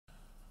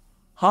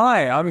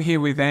Hi, I'm here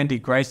with Andy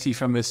Gracey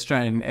from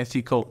Australian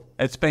Ethical.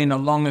 It's been a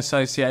long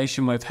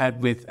association we've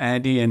had with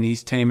Andy and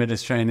his team at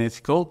Australian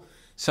Ethical.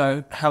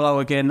 So hello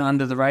again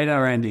under the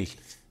radar, Andy.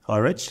 Hi,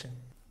 Rich.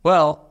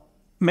 Well,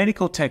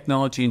 medical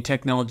technology and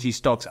technology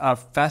stocks are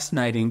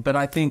fascinating, but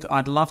I think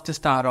I'd love to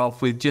start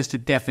off with just a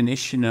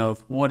definition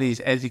of what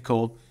is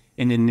ethical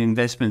in an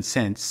investment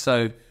sense.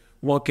 So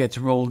what gets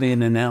rolled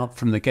in and out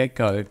from the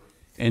get-go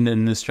in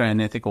an Australian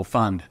Ethical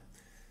fund?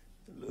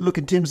 Look,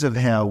 in terms of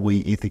how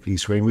we ethically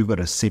screen, we've got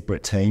a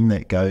separate team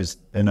that goes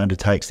and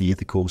undertakes the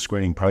ethical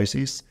screening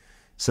process.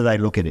 So they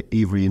look at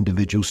every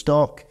individual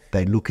stock,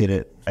 they look at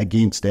it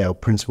against our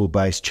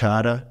principle-based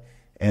charter,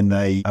 and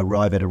they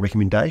arrive at a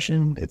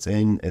recommendation. It's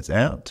in, it's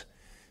out.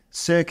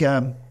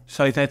 Circa...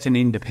 So that's an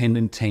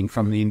independent team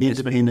from the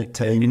independent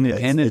team.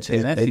 Independent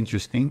team, that's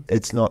interesting.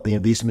 It's not the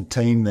investment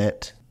team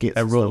that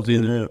gets rolled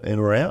in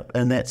or out,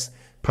 and that's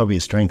probably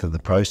a strength of the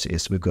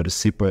process. We've got a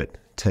separate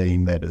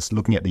team that is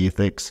looking at the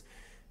ethics,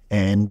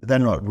 and they're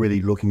not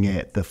really looking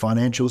at the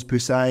financials per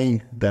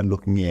se. They're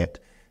looking at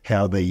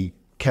how the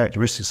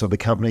characteristics of the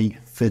company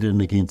fit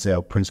in against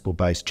our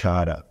principle-based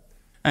charter.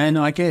 And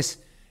I guess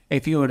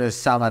if you were to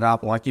sum it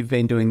up, like you've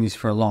been doing this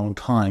for a long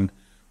time,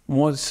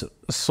 what's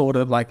sort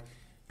of like,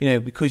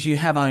 because you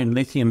have owned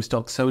lithium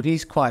stocks, so it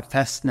is quite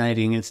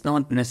fascinating. It's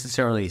not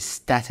necessarily a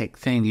static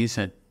thing, is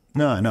it?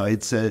 No,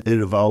 it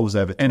evolves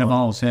over time. It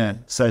evolves, yeah.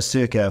 So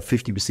circa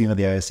 50% of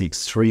the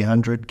ASX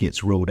 300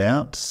 gets ruled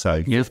out.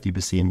 So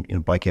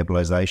 50% by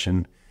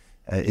capitalisation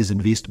is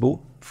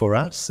investable for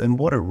us. And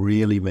what it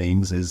really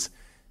means is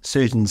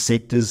certain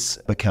sectors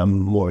become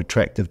more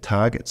attractive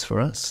targets for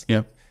us.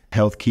 Yep.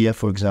 Healthcare,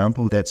 for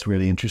example, that's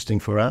really interesting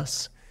for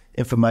us.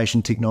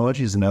 Information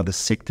technology is another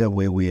sector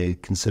where we're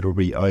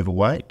considerably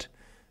overweight.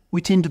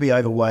 We tend to be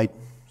overweight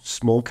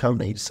small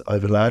companies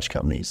over large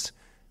companies,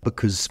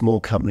 because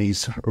small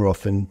companies are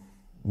often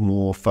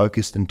more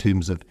focused in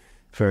terms of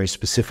very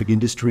specific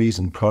industries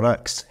and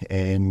products,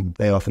 and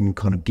they often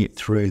kind of get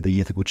through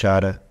the ethical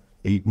charter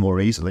more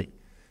easily.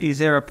 Is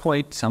there a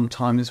point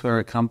sometimes where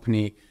a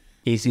company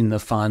is in the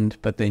fund,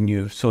 but then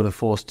you're sort of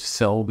forced to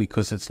sell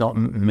because it's not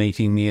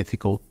meeting the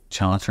ethical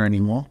charter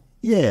anymore?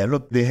 Yeah,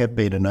 look, there have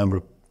been a number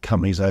of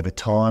companies over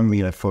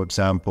time. For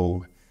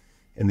example,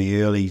 in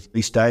the early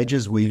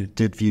stages, we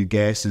did view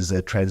gas as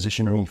a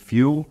transitional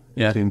fuel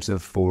in terms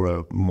of for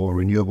a more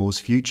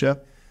renewables future.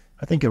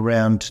 I think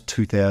around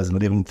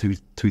 2011 to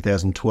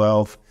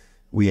 2012,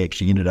 we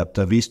actually ended up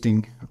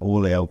divesting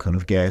all our kind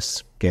of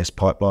gas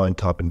pipeline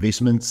type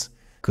investments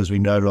because we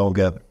no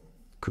longer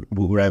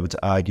were able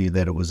to argue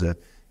that it was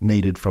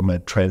needed from a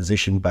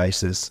transition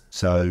basis.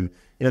 So,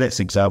 that's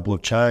an example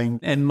of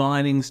change. And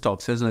mining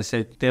stocks, as I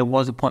said, there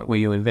was a point where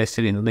you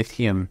invested in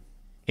lithium.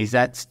 Is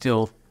that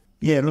still...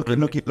 Yeah,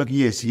 look.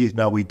 Yes.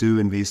 No, we do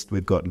invest.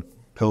 We've got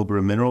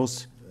Pilbara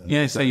Minerals.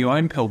 Yeah, so you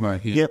own Pilbara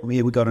here. Yeah,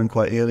 we got in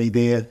quite early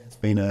there. It's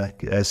been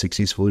a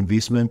successful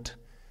investment.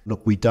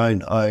 Look, we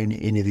don't own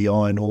any of the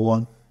iron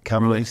ore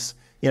companies,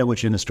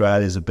 which in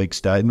Australia is a big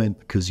statement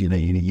because, your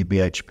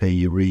BHP,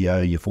 your Rio,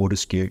 your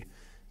Fortescue,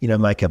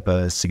 make up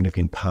a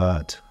significant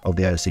part of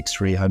the ASX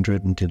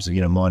 300 in terms of,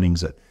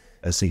 mining's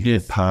a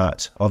significant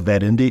part of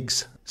that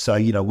index. So,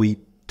 we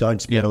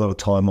don't spend a lot of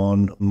time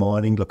on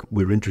mining. Look,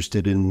 we're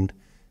interested in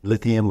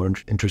lithium, we're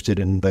interested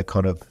in the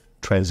kind of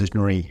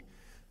transitionary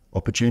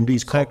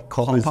opportunities.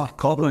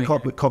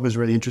 Copper is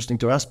really interesting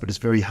to us, but it's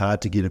very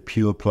hard to get a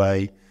pure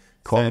play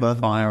copper.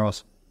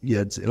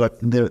 Yeah, it's like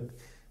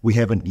we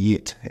haven't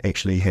yet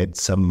actually had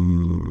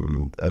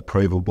some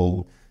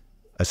approvable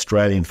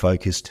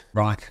Australian-focused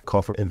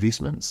copper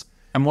investments.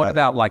 And what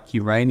about like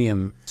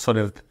uranium, sort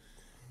of,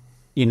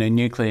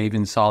 nuclear,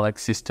 even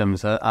Silex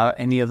systems? Are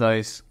any of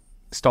those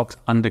stocks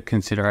under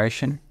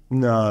consideration?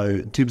 No,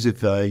 in terms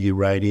of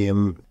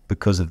uranium,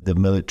 because of the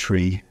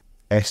military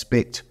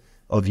aspect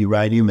of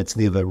uranium, it's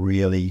never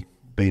really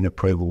been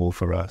approvable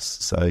for us.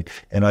 So,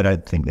 and I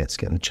don't think that's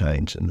going to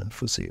change in the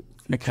foreseeable.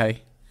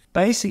 Okay.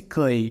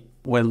 Basically,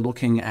 we're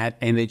looking at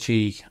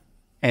energy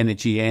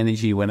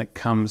when it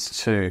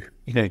comes to,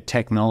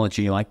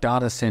 technology. Like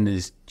data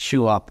centers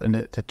chew up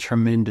a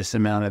tremendous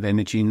amount of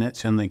energy, and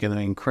that's only going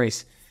to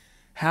increase.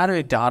 How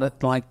do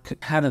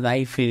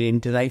they fit in?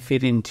 Do they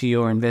fit into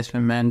your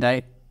investment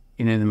mandate?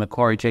 The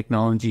Macquarie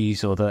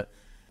Technologies or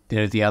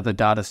the other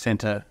data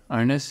center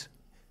owners?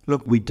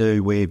 Look, we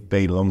do. We've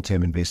been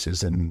long-term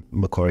investors in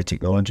Macquarie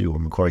Technology or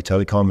Macquarie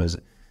Telecom as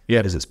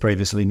it's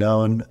previously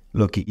known.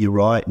 Look, you're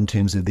right in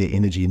terms of their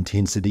energy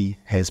intensity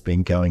has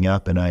been going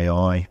up, and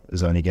AI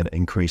is only going to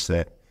increase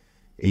that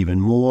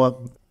even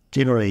more.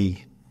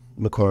 Generally,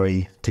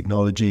 Macquarie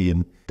Technology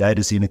and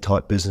data center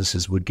type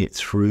businesses would get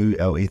through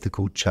our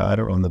ethical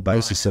charter on the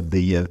basis of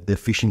the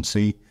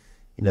efficiency,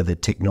 the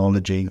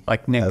technology.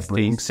 Like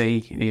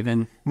NextDC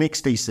even?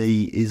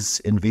 NextDC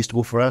is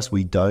investable for us.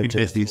 We don't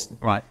invest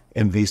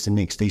in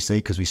NextDC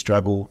because we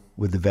struggle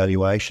with the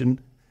valuation.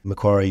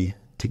 Macquarie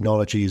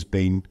Technology has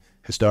been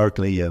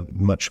historically a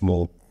much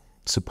more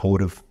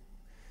supportive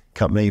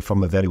company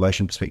from a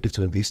valuation perspective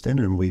to invest in,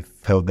 and we've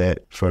held that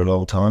for a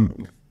long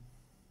time.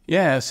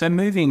 Yeah, so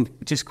moving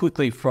just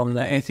quickly from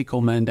the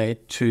ethical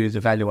mandate to the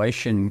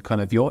valuation, kind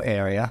of your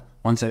area,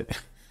 once it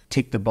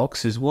tick the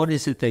boxes, what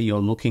is it that you're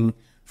looking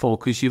for?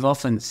 Because you've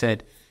often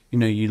said,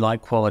 you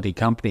like quality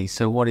companies.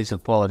 So what is a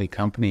quality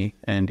company,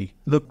 Andy?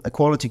 Look, a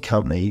quality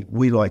company,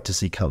 we like to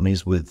see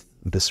companies with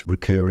this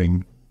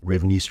recurring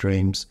revenue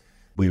streams.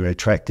 We're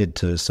attracted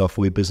to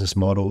software business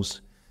models.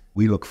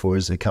 We look for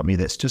as a company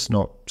that's just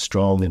not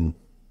strong in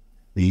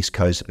the East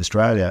Coast of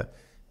Australia,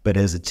 but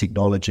as a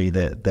technology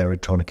that they're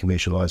trying to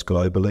commercialise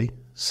globally.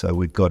 So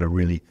we've got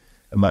a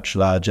much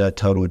larger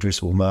total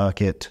addressable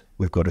market.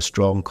 We've got a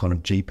strong kind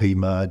of GP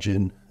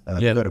margin.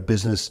 We've got a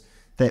business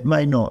that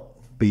may not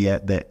be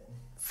at that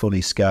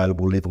fully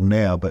scalable level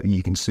now, but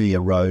you can see a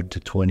road to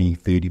 20,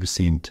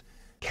 30%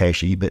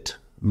 cash EBIT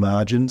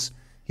margins.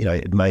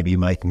 It may be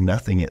making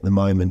nothing at the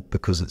moment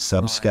because it's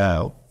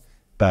subscale,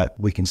 but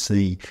we can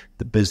see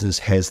the business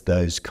has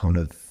those kind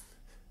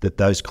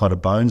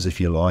of bones, if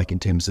you like, in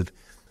terms of,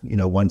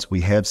 once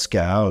we have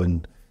scale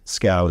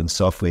in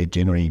software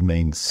generally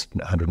means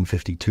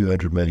 150,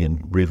 200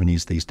 million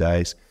revenues these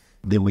days,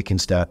 then we can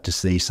start to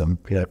see some,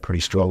 pretty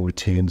strong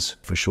returns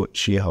for short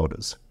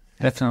shareholders.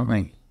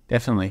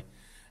 Definitely.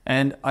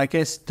 And I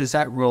guess, does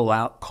that rule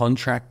out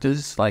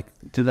contractors? Like,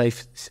 do they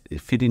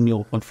fit in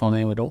your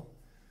portfolio at all?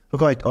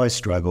 Look, I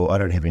struggle. I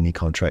don't have any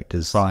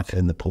contractors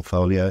in the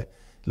portfolio.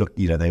 Look,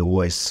 they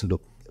always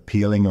look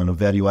appealing on a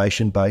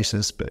valuation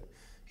basis, but,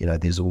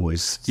 there's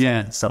always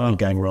something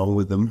going wrong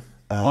with them.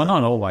 Well,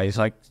 not always.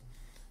 Like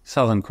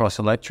Southern Cross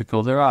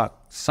Electrical, there are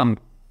some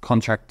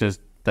contractors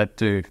that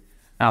do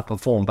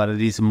outperform, but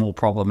it is more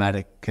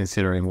problematic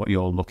considering what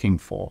you're looking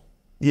for.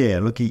 Yeah,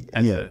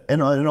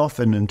 and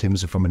often in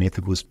terms of from an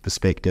ethical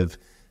perspective,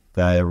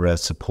 they are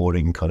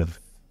supporting kind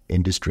of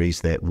industries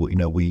that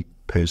we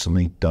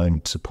personally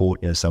don't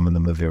support. Some of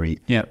them are very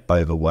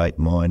overweight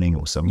mining,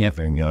 or some are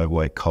very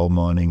overweight coal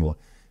mining, or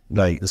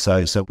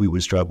so we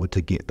would struggle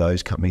to get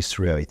those companies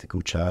through our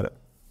ethical charter.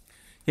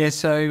 Yeah,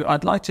 so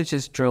I'd like to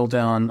just drill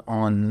down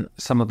on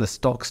some of the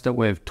stocks that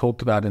we've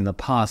talked about in the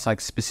past,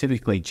 like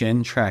specifically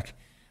Gentrack.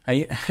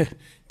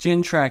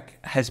 Gentrack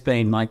has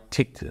been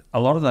ticked a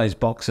lot of those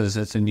boxes.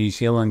 It's a New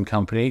Zealand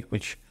company,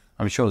 which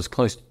I'm sure is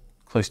close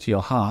to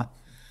your heart.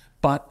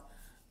 But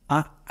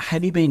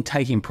have you been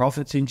taking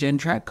profits in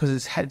Gentrack? Because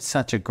it's had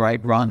such a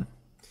great run.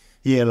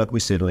 Yeah, look, we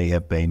certainly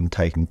have been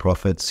taking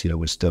profits.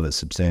 We're still a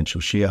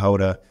substantial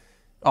shareholder.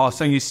 Oh,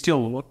 so you're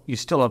still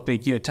a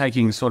big, you're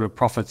taking sort of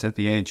profits at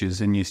the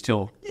edges, and you're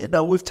still... Yeah,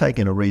 no, we've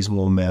taken a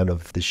reasonable amount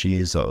of the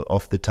shares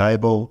off the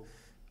table.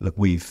 Look,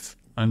 we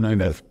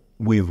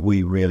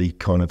really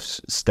kind of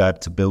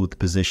started to build the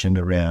position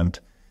around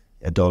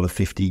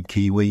 $1.50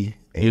 Kiwi,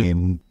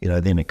 and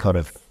then it kind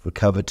of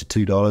recovered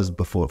to $2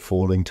 before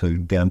falling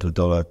down to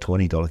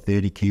 $1.20,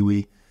 $1.30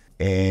 Kiwi,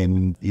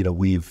 and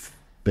we've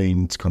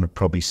been kind of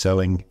probably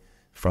selling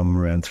from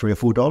around $3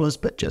 or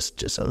 $4, but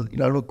just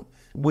look,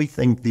 we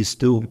think there's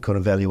still kind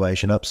of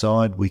valuation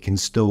upside. We can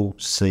still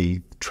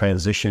see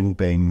transition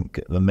being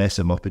a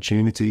massive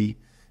opportunity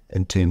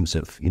in terms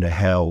of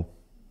how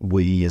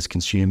we as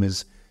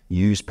consumers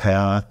use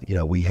power.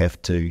 We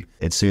have to,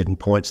 at certain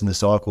points in the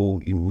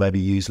cycle, maybe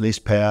use less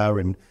power,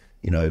 and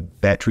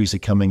batteries are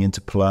coming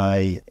into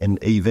play, and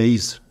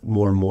EVs,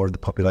 more and more of the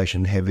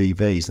population have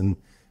EVs, and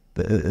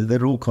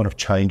that all kind of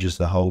changes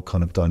the whole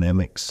kind of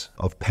dynamics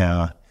of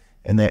power,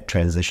 and that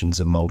transition's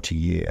a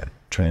multi-year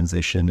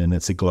transition, and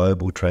it's a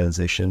global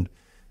transition.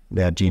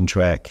 Now,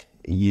 Gentrack,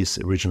 yes,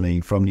 originally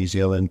from New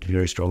Zealand,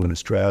 very strong in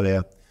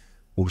Australia,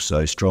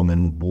 also strong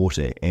in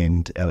water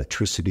and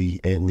electricity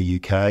in the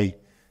UK,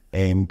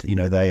 and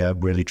they are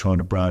really trying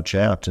to branch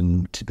out,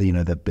 and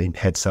they've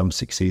had some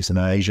success in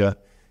Asia,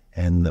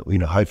 and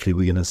hopefully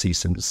we're going to see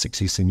some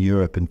success in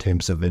Europe in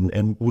terms of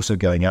and also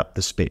going up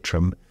the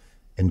spectrum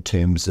in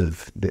terms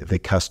of the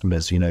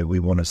customers. We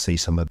want to see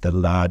some of the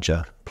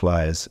larger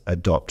players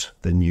adopt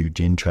the new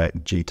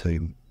Gentrack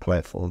G2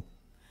 platform.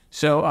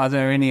 So are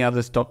there any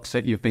other stocks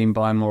that you've been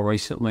buying more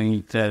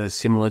recently that are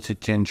similar to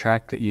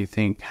Gentrack that you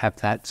think have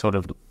that sort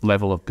of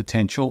level of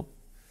potential?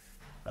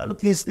 Look,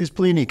 there's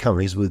plenty of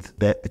companies with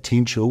that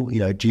potential.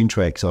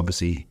 Gentrack's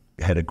obviously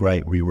had a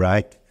great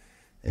re-rate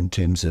in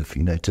terms of,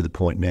 to the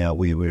point now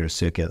where we're a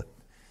circa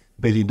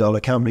 $1 billion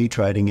company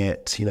trading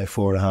at,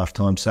 4.5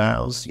 times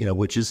sales,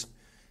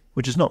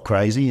 which is not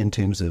crazy in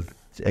terms of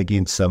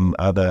against some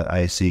other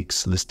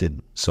ASX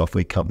listed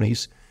software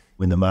companies.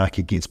 When the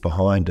market gets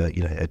behind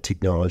a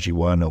technology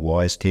one, a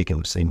WiseTech, and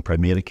we've seen Pro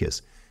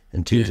Medicus,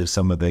 in terms of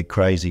some of the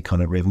crazy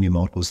kind of revenue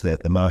multiples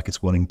that the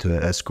market's wanting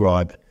to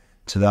ascribe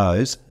to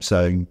those.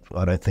 So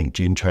I don't think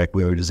Gentrack,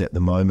 where it is at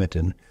the moment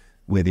and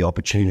where the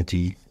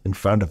opportunity in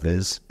front of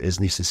it is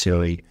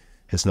necessarily,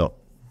 has not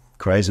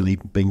crazily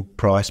been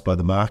priced by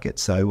the market.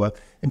 So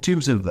in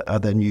terms of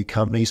other new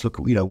companies, look,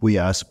 we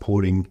are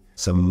supporting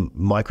some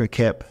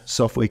micro-cap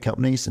software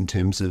companies in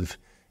terms of,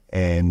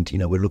 and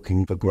we're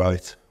looking for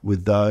growth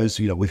with those.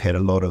 We've had a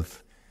lot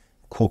of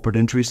corporate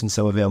interest in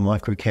some of our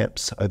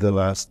micro-caps over the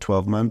last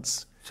 12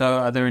 months. So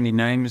are there any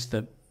names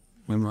that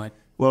we might...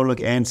 Well, look,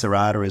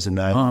 Ansarada is a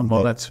name. Oh,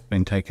 well, that's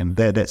been taken.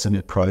 That's in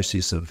the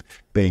process of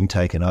being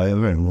taken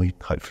over, and we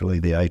hopefully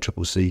the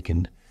ACCC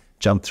can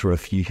jump through a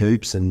few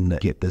hoops and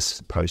get this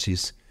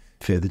process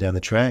further down the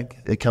track.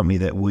 A company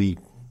that we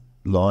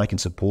like and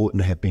support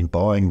and have been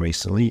buying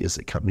recently is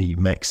the company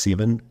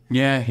Max7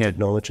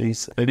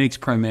 Technologies. It is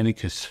Pro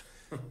Medicus.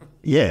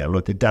 Yeah,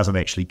 look, it doesn't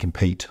actually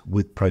compete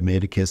with Pro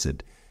Medicus.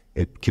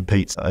 It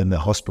competes in the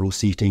hospital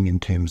setting in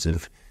terms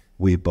of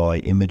whereby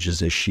images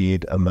are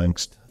shared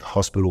amongst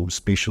hospital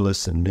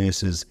specialists and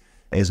nurses,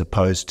 as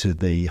opposed to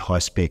the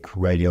high-spec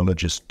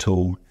radiologist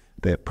tool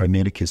that Pro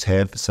Medicus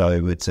have.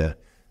 So it's a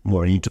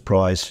more an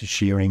enterprise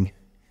sharing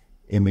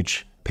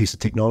image piece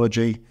of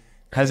technology.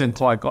 Hasn't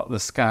quite got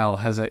the scale,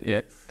 has it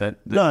yet?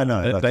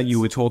 No. That you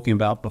were talking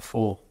about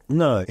before.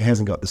 No, it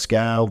hasn't got the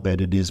scale, but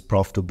it is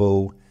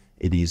profitable.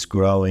 It is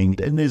growing,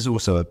 and there's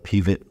also a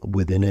pivot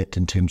within it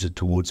in terms of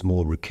towards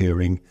more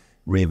recurring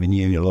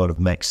revenue. A lot of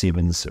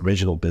Max7's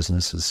original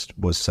business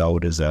was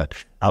sold as a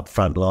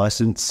upfront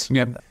license.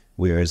 Yep.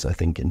 Whereas I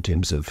think in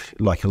terms of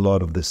like a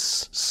lot of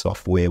this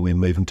software, we're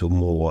moving to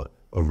more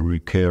of a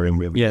recurring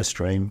revenue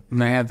stream.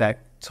 And they have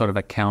that sort of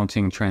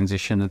accounting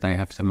transition that they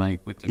have to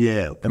make with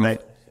the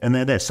and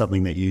that's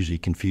something that usually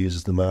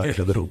confuses the market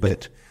a little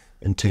bit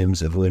in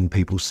terms of when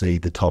people see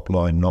the top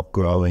line not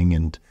growing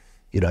and,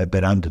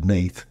 but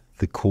underneath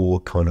the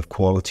core kind of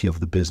quality of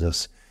the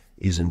business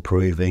is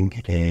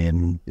improving.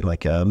 And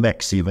like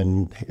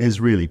Max7 has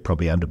really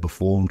probably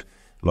underperformed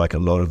like a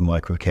lot of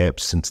microcaps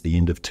since the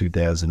end of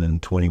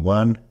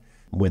 2021,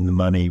 when the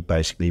money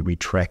basically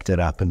retracted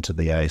up into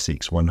the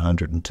ASX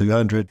 100 and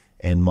 200,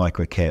 and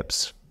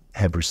microcaps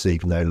have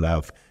received no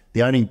love.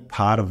 The only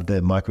part of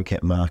the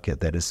microcap market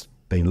that has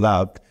been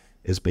loved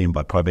has been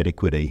by private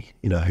equity,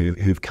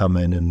 who've come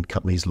in, and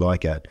companies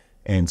like a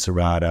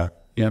Ansarada,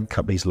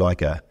 companies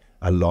like a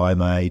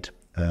Limeade,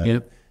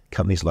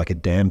 companies like a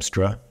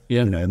Damstra,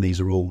 and these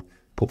are all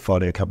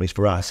portfolio companies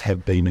for us,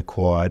 have been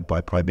acquired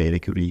by private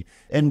equity.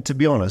 And to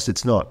be honest,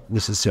 it's not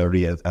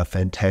necessarily a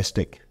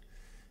fantastic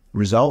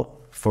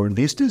result for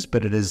investors,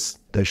 but it is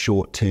the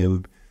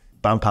short-term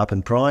bump up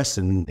in price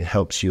and it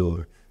helps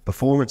your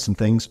performance and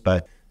things.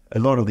 But a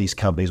lot of these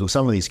companies, or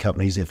some of these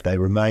companies, if they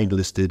remained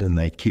listed and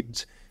they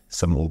kept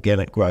some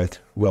organic growth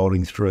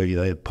rolling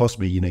through,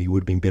 possibly, you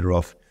would have been better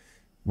off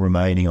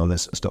remaining on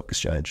this stock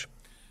exchange.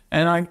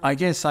 And I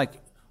guess like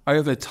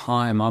over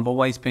time, I've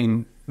always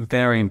been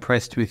very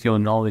impressed with your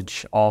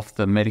knowledge of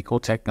the medical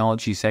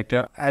technology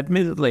sector.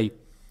 Admittedly,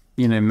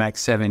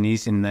 Max7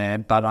 is in there,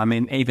 but I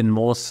mean, even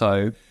more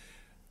so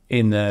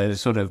in the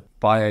sort of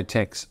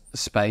biotech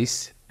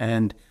space.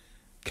 And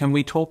can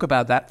we talk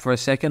about that for a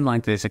second?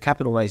 Like there's a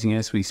capital raising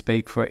as we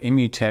speak for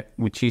Immutep,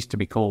 which used to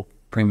be called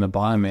Prima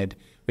Biomed,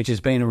 which has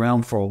been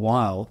around for a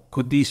while.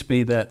 Could this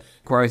be the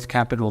growth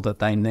capital that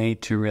they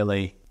need to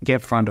really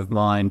get front of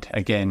mind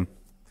again?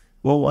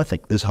 Well, I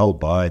think this whole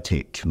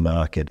biotech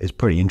market is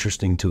pretty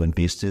interesting to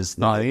investors.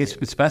 No,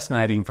 it's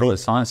fascinating from a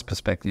science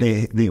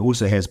perspective. There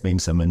also has been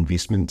some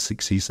investment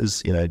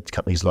successes,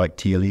 companies like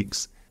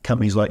TLX,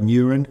 companies like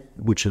Neuron,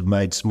 which have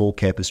made small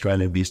cap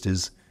Australian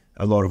investors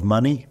a lot of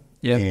money.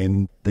 Yeah.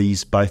 And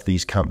both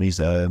these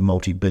companies are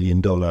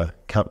multi-billion-dollar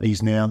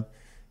companies now.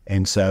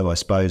 And so I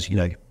suppose,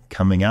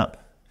 coming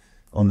up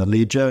on the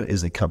ledger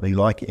is a company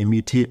like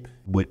Immutep,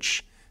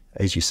 which,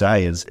 as you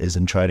say, is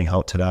in trading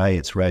halt today.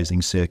 It's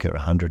raising circa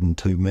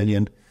 $102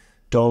 million,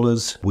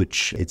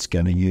 which it's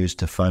going to use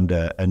to fund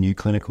a new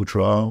clinical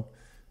trial.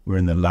 We're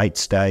in the late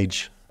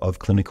stage of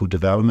clinical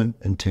development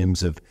in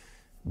terms of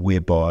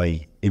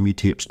whereby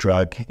Immutep's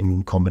drug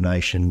in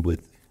combination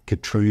with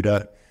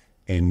Keytruda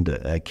and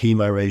a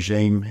chemo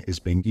regime is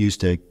being used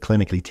to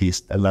clinically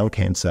test lung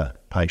cancer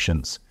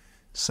patients.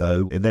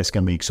 So that's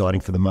going to be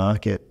exciting for the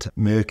market.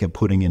 Merck are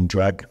putting in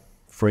drug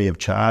free of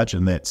charge,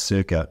 and that's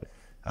circa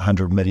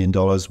 $100 million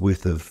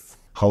worth of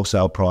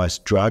wholesale price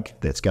drug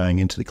that's going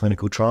into the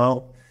clinical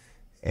trial.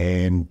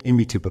 And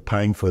Immutep are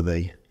paying for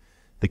the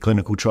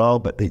clinical trial,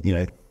 but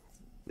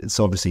it's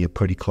obviously a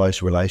pretty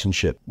close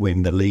relationship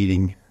when the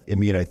leading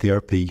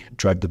immunotherapy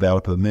drug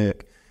developer,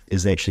 Merck,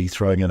 is actually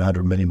throwing in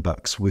 $100 million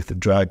worth of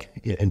drug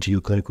into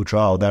your clinical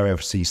trial. They're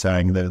obviously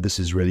saying that this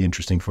is really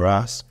interesting for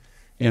us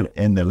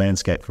and the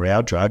landscape for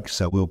our drug,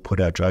 so we'll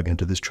put our drug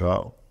into this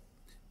trial.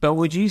 But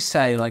would you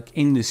say, like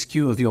in the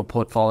skew of your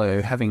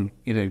portfolio, having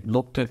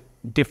looked at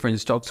different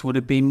stocks, would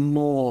it be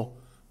more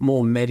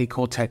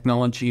medical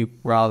technology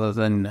rather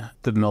than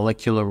the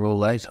molecular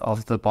roulette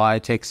of the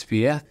biotech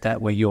sphere,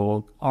 that where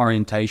your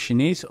orientation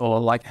is?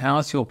 Or like,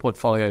 how's your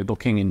portfolio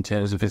looking in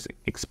terms of its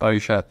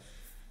exposure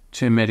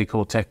to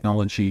medical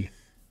technology?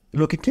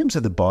 Look, in terms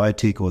of the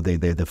biotech or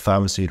the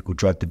pharmaceutical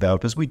drug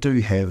developers, we do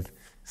have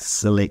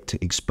select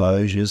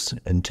exposures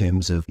in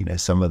terms of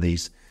some of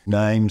these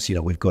names.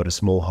 We've got a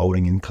small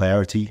holding in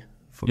Clarity,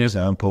 for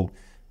example.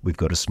 We've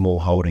got a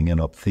small holding in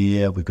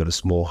Opthea. We've got a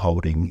small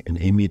holding in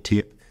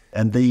Immutep.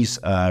 And these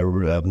are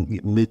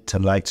mid to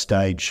late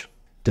stage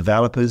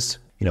developers,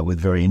 with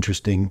very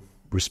interesting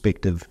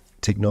respective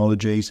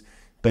technologies.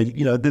 But,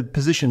 the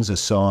positions are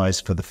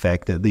sized for the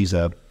fact that these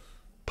are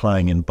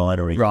playing in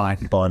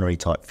binary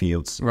type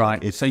fields.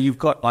 Right. So you've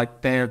got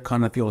like they're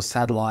kind of your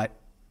satellite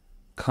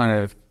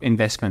kind of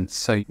investments.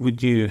 So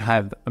would you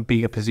have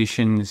bigger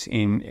positions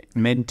in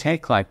med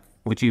tech? Like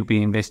would you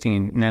be investing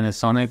in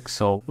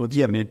nanosonics or what's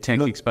your med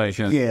tech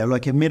exposure? Yeah,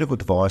 like medical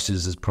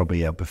devices is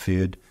probably our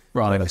preferred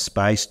kind of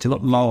space. To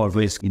lower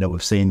risk,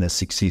 we've seen the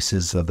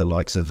successes of the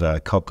likes of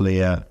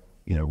Cochlear,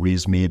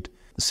 ResMed.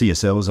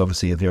 CSL is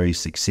obviously a very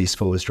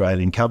successful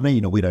Australian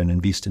company. We don't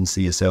invest in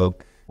CSL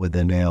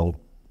within our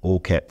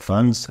all-cap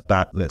funds,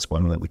 but that's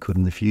one that we could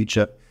in the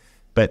future.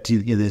 But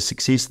the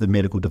success the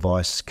medical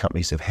device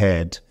companies have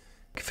had,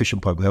 Fisher &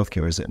 Paykel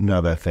Healthcare is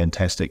another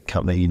fantastic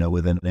company,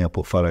 within our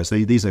portfolio. So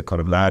these are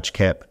kind of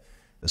large-cap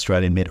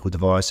Australian medical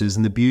devices.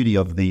 And the beauty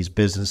of these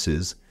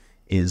businesses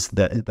is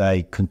that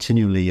they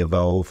continually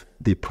evolve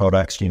their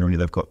products. Generally,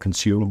 they've got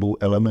consumable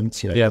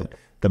elements,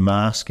 the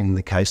mask in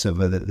the case of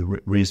the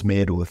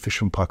ResMed or the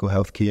Fisher & Paykel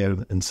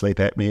Healthcare in sleep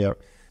apnea,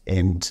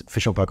 and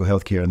Fisher & Paykel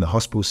Healthcare in the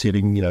hospital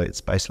setting,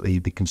 it's basically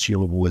the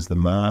consumable is the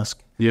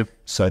mask. Yep.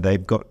 So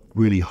they've got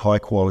really high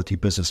quality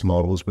business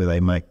models where they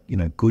make,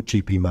 good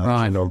GP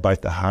margin on both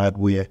the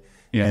hardware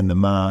and the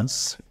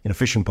masks.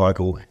 Fisher &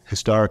 Paykel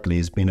historically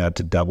has been able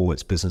to double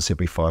its business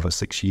every 5 or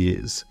 6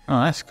 years.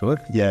 Oh, that's good.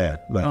 Yeah.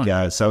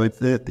 So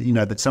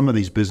that some of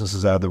these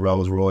businesses are the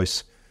Rolls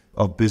Royce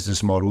of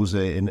business models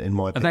in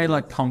my opinion. Are they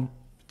like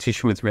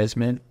competition with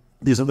ResMed?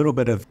 There's a little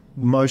bit of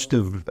most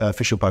of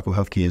Fisher & Paykel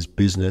Healthcare's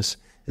business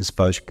is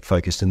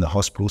focused in the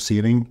hospital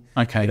setting.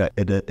 Okay.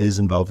 It is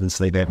involved in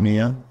sleep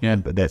apnea,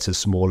 but that's a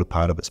smaller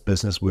part of its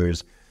business,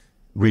 whereas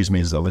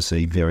ResMed is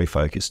obviously very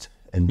focused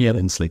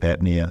in sleep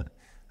apnea.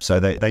 So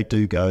they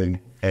do go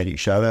at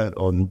each other,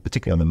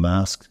 particularly on the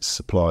mask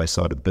supply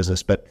side of the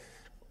business. But,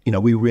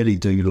 we really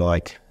do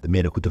like the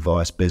medical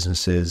device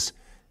businesses,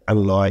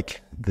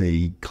 unlike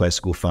the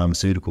classical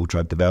pharmaceutical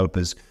drug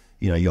developers.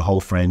 Your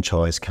whole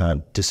franchise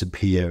can't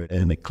disappear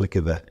in a click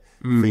of a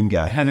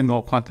finger. It hasn't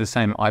got quite the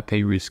same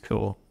IP risk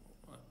or...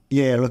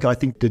 Yeah, look, I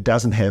think it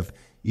doesn't have,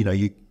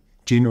 you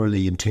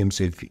generally in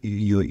terms of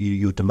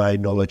your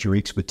domain knowledge, your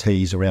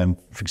expertise around,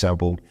 for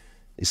example,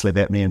 sleep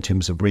apnea in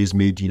terms of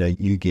ResMed,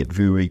 you get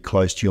very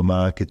close to your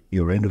market,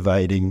 you're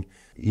innovating,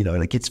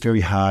 and it gets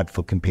very hard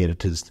for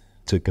competitors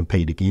to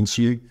compete against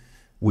you.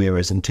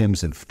 Whereas in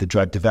terms of the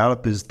drug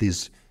developers,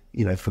 there's,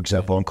 for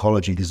example,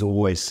 oncology, there's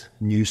always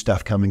new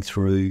stuff coming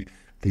through.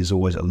 There's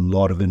always a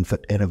lot of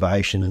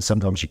innovation, and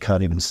sometimes you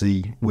can't even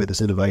see where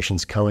this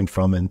innovation's coming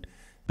from, and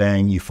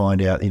bang, you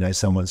find out,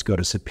 someone's got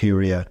a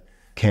superior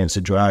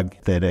cancer drug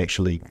that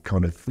actually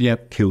kind of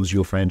kills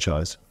your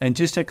franchise. And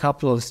just a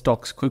couple of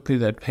stocks quickly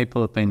that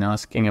people have been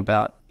asking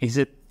about. Is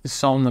it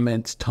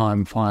SomnoMed's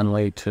time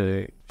finally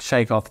to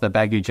shake off the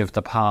baggage of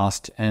the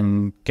past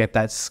and get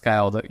that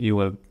scale that you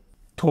were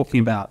talking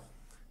about?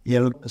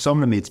 Yeah, look,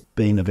 SomnoMed's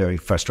been a very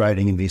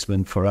frustrating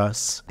investment for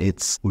us.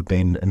 We've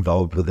been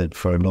involved with it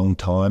for a long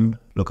time.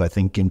 Look, I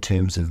think in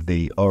terms of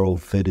the oral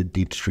fitted,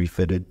 dentistry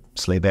fitted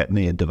sleep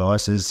apnea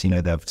devices,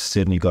 they've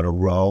certainly got a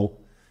role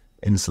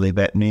in sleep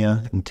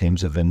apnea in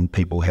terms of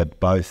people have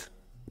both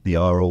the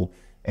oral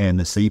and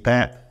the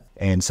CPAP,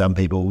 and some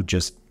people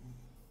just,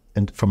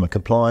 and from a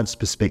compliance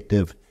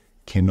perspective,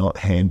 cannot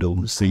handle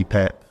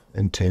CPAP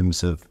in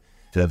terms of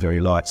the very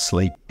light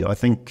sleep. I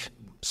think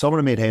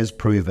SomnoMed has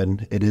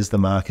proven it is the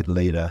market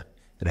leader.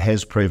 It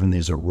has proven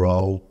there's a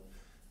role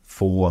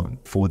for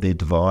their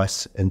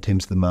device in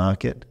terms of the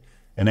market.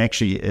 And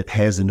actually it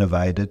has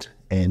innovated,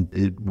 and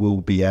it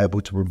will be able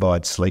to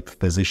provide sleep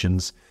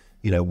physicians,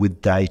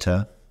 with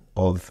data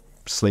of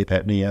sleep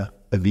apnea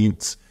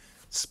events,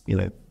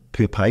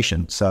 per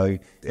patient. So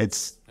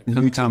it's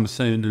new time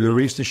soon.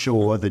 Rest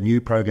assured, the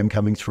new program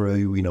coming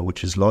through,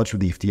 which is lodged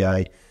with the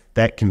FDA,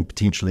 that can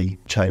potentially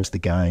change the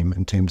game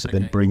in terms of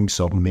it bringing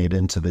SomnoMed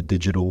into the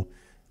digital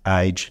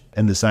age.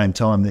 And at the same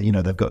time,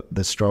 that they've got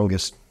the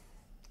strongest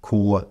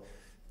core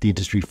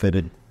dentistry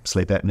fitted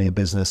sleep apnea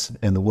business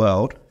in the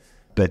world.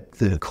 But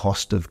the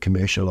cost of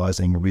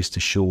commercialising, rest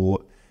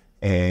assured,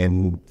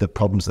 and the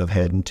problems they've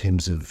had in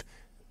terms of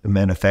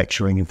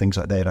manufacturing and things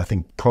like that, I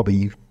think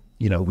probably,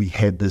 we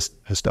had this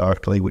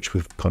historically, which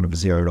we've kind of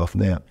zeroed off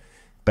now.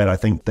 But I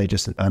think they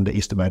just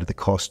underestimated the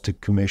cost to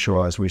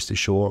commercialise, rest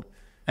assured.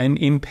 And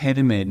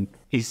ImpediMed,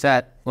 is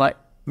that like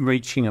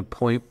reaching a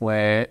point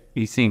where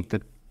you think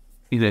that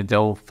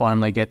they'll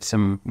finally get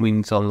some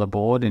wins on the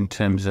board in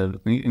terms of,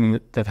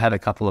 they've had a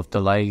couple of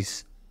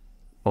delays,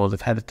 or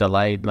they've had it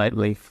delayed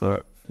lately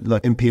for...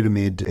 Like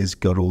ImpediMed has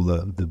got all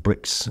the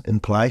bricks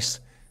in place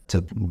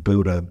to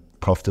build a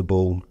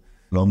profitable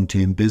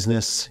long-term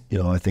business.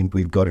 I think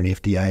we've got an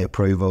FDA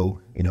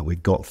approval,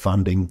 we've got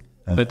funding.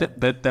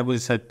 But there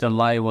was a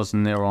delay,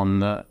 wasn't there, on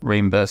the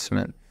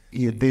reimbursement?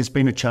 Yeah, there's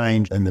been a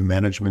change in the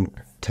management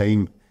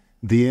team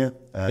there.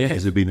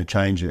 Has there been a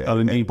change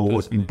at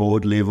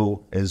board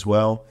level as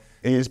well?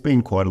 There's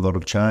been quite a lot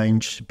of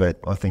change, but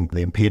I think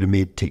the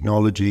ImpediMed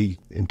technology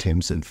in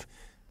terms of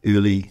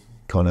early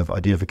kind of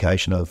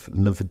identification of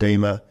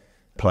lymphedema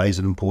plays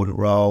an important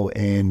role.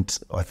 And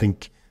I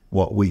think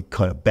what we're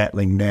kind of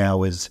battling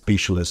now is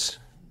specialists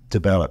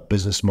develop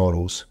business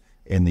models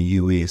and the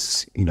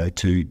US,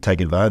 to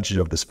take advantage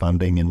of this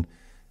funding, and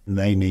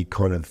they need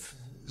kind of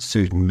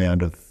certain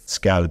amount of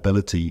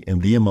scalability in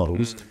their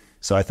models.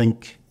 So I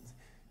think,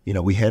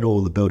 we had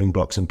all the building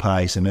blocks in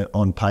place, and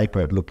on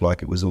paper it looked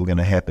like it was all going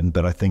to happen.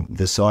 But I think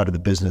the side of the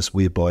business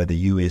whereby the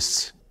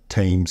US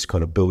teams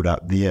kind of build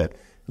up their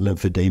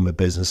lymphedema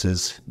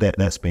businesses,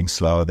 that's been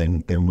slower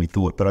than we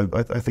thought. But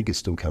I think it's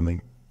still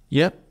coming.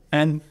 Yep.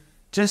 And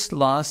just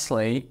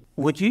lastly,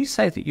 would you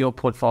say that your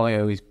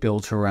portfolio is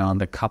built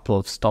around a couple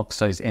of stocks,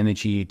 those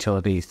energy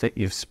utilities that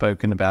you've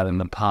spoken about in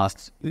the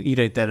past,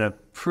 that are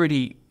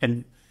pretty,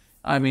 and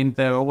I mean,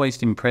 they've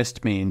always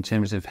impressed me in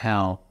terms of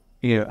how,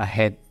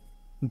 ahead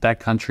that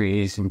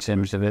country is in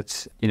terms of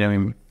its,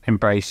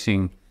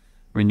 embracing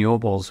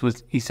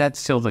renewables. Is that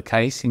still the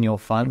case in your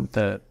fund?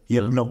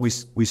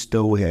 We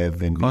still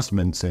have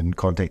investments in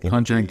Contact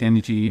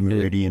Energy,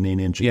 Meridian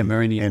Energy,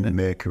 Meridian and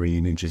Mercury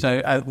Energy.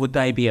 So would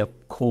they be a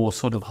core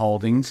sort of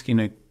holdings?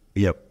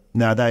 Yep.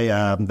 No,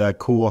 they're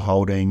core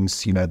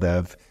holdings.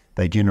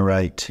 They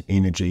generate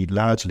energy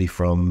largely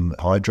from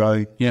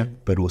hydro,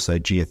 but also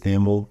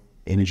geothermal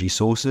energy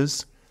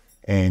sources.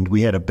 And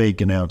we had a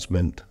big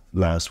announcement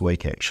last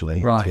week,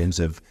 actually, in terms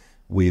of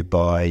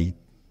whereby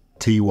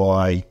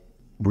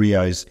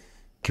Rio's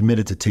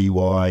committed to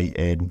TY,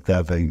 and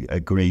they've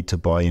agreed to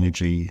buy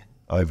energy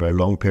over a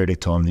long period of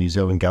time. The New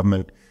Zealand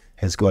government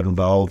has got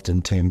involved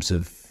in terms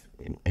of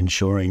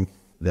ensuring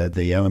that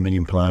the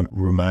aluminium plant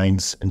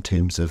remains in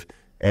terms of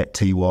at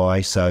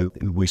TY. So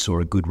we saw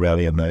a good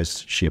rally on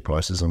those share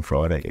prices on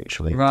Friday,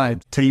 actually.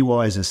 Right.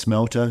 TY is a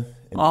smelter.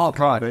 Oh,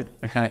 right.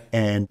 Okay.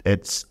 And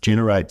it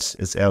generates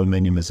its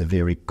aluminium as a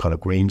very kind of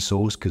green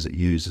source because it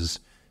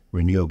uses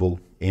renewable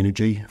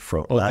energy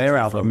from their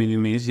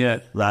aluminium is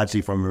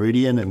largely from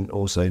Meridian and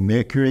also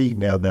Mercury.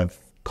 Now they've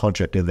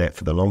contracted that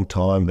for the long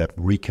time. They've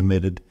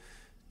recommitted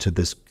to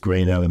this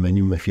green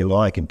aluminium, if you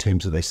like, in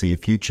terms of they see a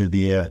future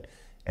there,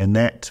 and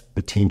that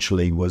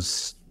potentially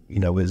was,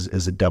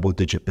 is a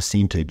double-digit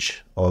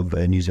percentage of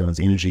New Zealand's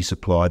energy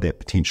supply that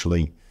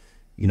potentially,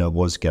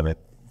 was going to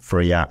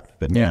free up,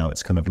 but now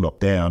it's kind of locked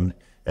down.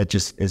 It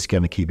just is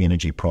going to keep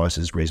energy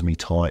prices reasonably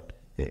tight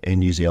in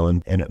New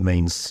Zealand, and it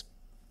means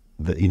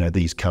that,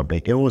 these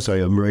companies, and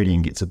also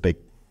Meridian gets a big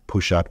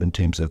push up in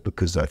terms of,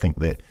 because I think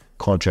that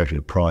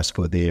contracted price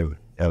for their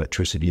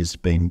electricity has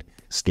been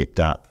stepped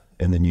up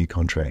in the new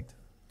contract.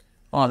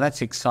 Oh,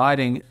 that's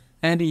exciting.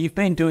 Andy, you've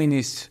been doing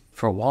this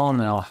for a while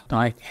now.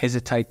 I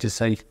hesitate to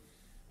say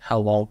how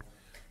long.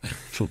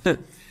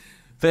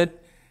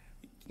 But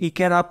you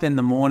get up in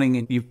the morning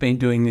and you've been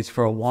doing this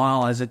for a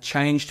while. Has it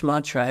changed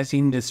much, or has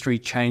industry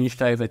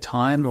changed over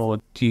time, or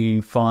do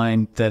you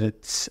find that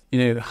it's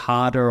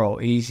harder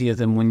or easier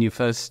than when you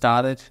first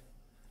started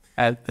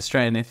at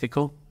Australian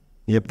Ethical?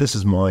 Yep, this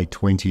is my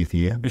 20th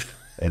year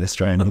at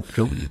Australian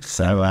Ethical.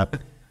 So,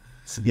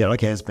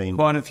 it has been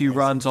quite a few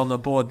runs on the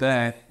board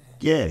there.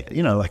 Yeah,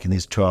 and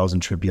there's trials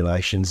and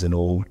tribulations in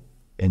all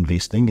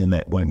investing, and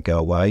that won't go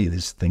away.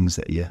 There's things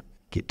that you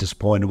get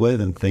disappointed with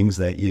and things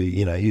that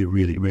you're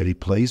really, really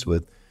pleased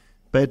with.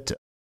 But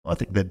I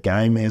think the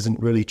game hasn't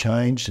really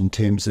changed in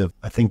terms of,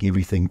 I think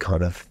everything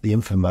kind of, the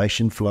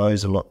information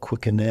flows a lot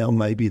quicker now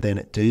maybe than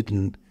it did,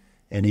 and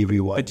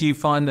everyone. But do you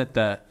find that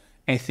the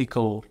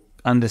ethical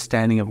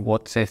understanding of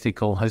what's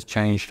ethical has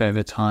changed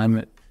over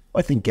time?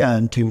 I think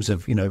in terms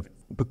of,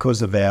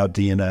 because of our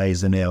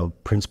DNAs and our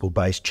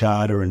principle-based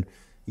charter, and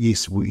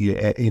yes,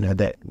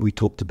 that we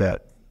talked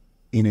about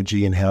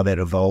energy and how that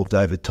evolved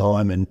over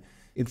time, and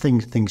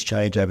things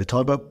change over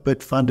time,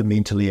 but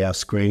fundamentally our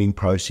screening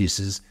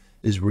processes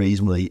is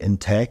reasonably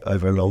intact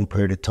over a long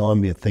period of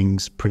time.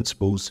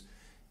 Principles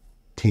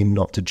tend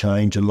not to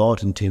change a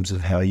lot in terms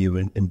of how you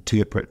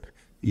interpret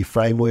your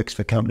frameworks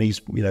for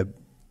companies,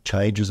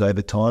 changes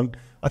over time.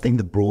 I think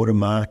the broader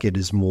market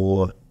is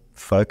more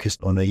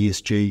focused on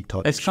ESG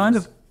type It's issues. Kind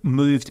of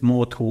moved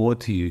more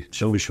towards you.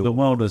 Sure. The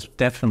world has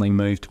definitely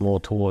moved more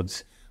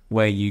towards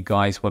where you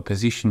guys were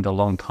positioned a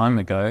long time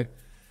ago.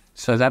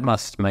 So that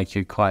must make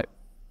you quite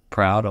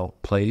proud or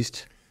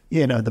pleased.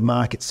 Yeah, no, the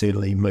market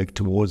certainly moved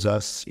towards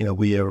us.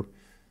 We are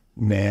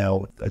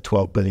now a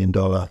 $12 billion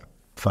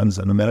funds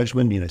under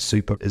management.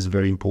 Super is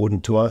very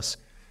important to us,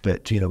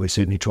 but, we're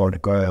certainly trying to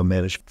grow our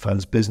managed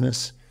funds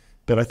business.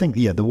 But I think,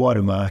 the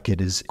wider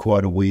market is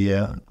quite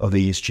aware of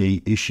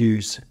ESG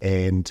issues,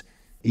 and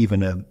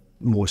even a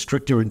more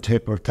stricter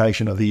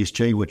interpretation of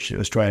ESG, which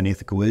Australian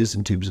Ethical is,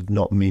 in terms of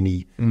not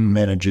many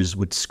managers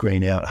would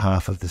screen out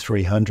half of the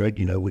 300,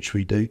 which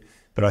we do.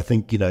 But I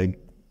think,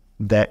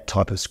 that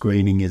type of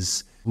screening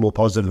is more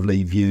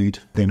positively viewed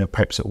than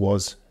perhaps it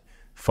was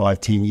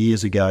 5-10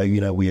 years ago,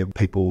 where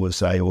people will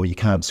say, oh, you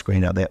can't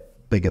screen out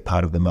that bigger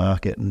part of the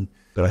market.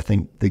 But I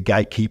think the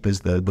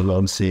gatekeepers, the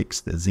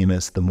Lonsec, the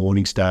Zenith, the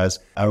Morningstars,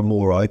 are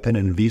more open,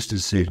 and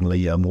investors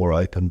certainly are more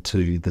open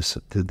to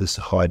this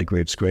high degree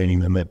of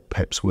screening than that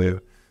perhaps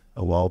were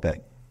a while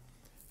back.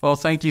 Well,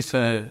 thank you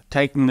for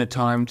taking the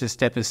time to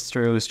step us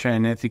through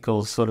Australian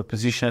Ethical's sort of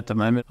position at the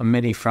moment on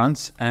many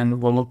fronts,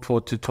 and we'll look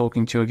forward to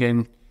talking to you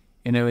again,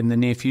 in the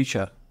near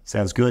future.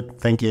 Sounds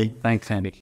good. Thank you. Thanks, Andy.